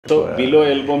So below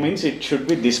elbow means it should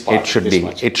be this part.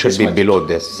 It should be below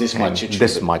this. This much.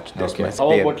 This much. How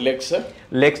about legs, sir?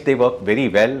 Legs, they work very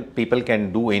well. People can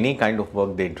do any kind of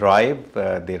work. They drive,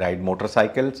 they ride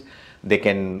motorcycles, they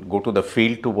can go to the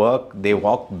field to work, they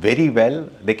walk very well,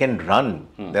 they can run.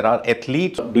 There are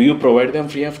athletes. Do you provide them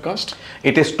free of cost?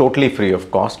 It is totally free of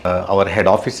cost. Our head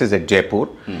office is at Jaipur,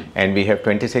 and we have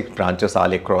 26 branches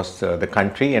all across the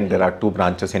country, and there are 2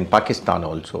 branches in Pakistan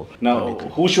also. Now,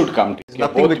 who should come?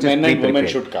 Both men and women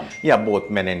should come? Yeah, both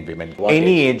men and women.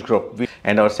 Any age group.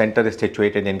 And our center is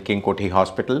situated in Kotti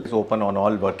Hospital. It's open on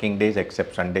all working days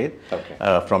except Sundays,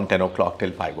 from 10 o'clock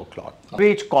till 5 o'clock.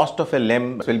 Average cost of a limb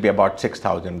will be about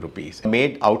 6,000 rupees.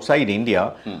 Made outside India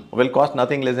will cost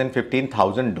nothing less than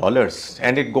 $15,000,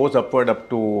 and it goes upward up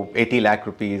to 80 lakh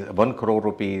rupees, 1 crore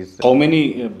rupees. How many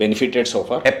benefited so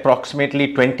far? Approximately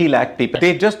 20 lakh people.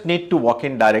 They just need to walk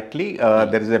in directly.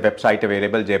 There is a website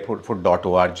available,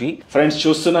 jaipurfoot.org. Friends,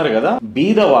 చూస్తున్నారు కదా,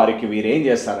 బీద వారికి వీరు ఏం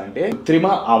చేస్తారంటే కృత్రిమ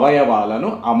అవయవాలను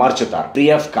అమర్చుతారు free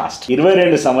of cost.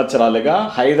 22 సంవత్సరాలుగా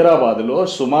హైదరాబాద్ లో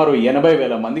సుమారు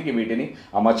 80,000 మందికి వీటిని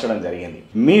అమర్చడం జరిగింది.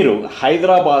 మీరు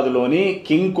హైదరాబాద్ లోని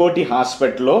కింగ్ కోటి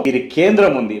హాస్పిటల్ లో వీరి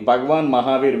కేంద్రం ఉంది, భగవాన్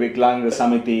మహావీర్ వికలాంగ్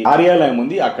సమితి కార్యాలయం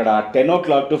ఉంది. అక్కడ 10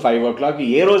 o'clock to 5 o'clock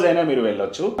ఏ రోజైనా మీరు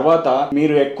వెళ్ళొచ్చు. తర్వాత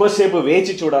మీరు ఎక్కువసేపు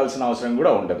వేచి చూడాల్సిన అవసరం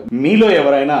కూడా ఉండదు. మీలో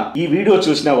ఎవరైనా ఈ వీడియో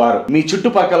చూసిన వారు, మీ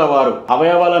చుట్టుపక్కల వారు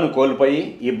అవయవాలను కోల్పోయి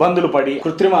ఇబ్బందులు పడి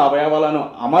కృత్రిమ అవయవాలను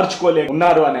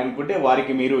అమర్చుకోలేకున్నారు అని అనుకుంటే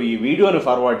వారికి మీరు ఈ వీడియోను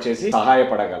ఫార్వర్డ్ చేసి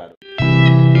సహాయపడగలరు.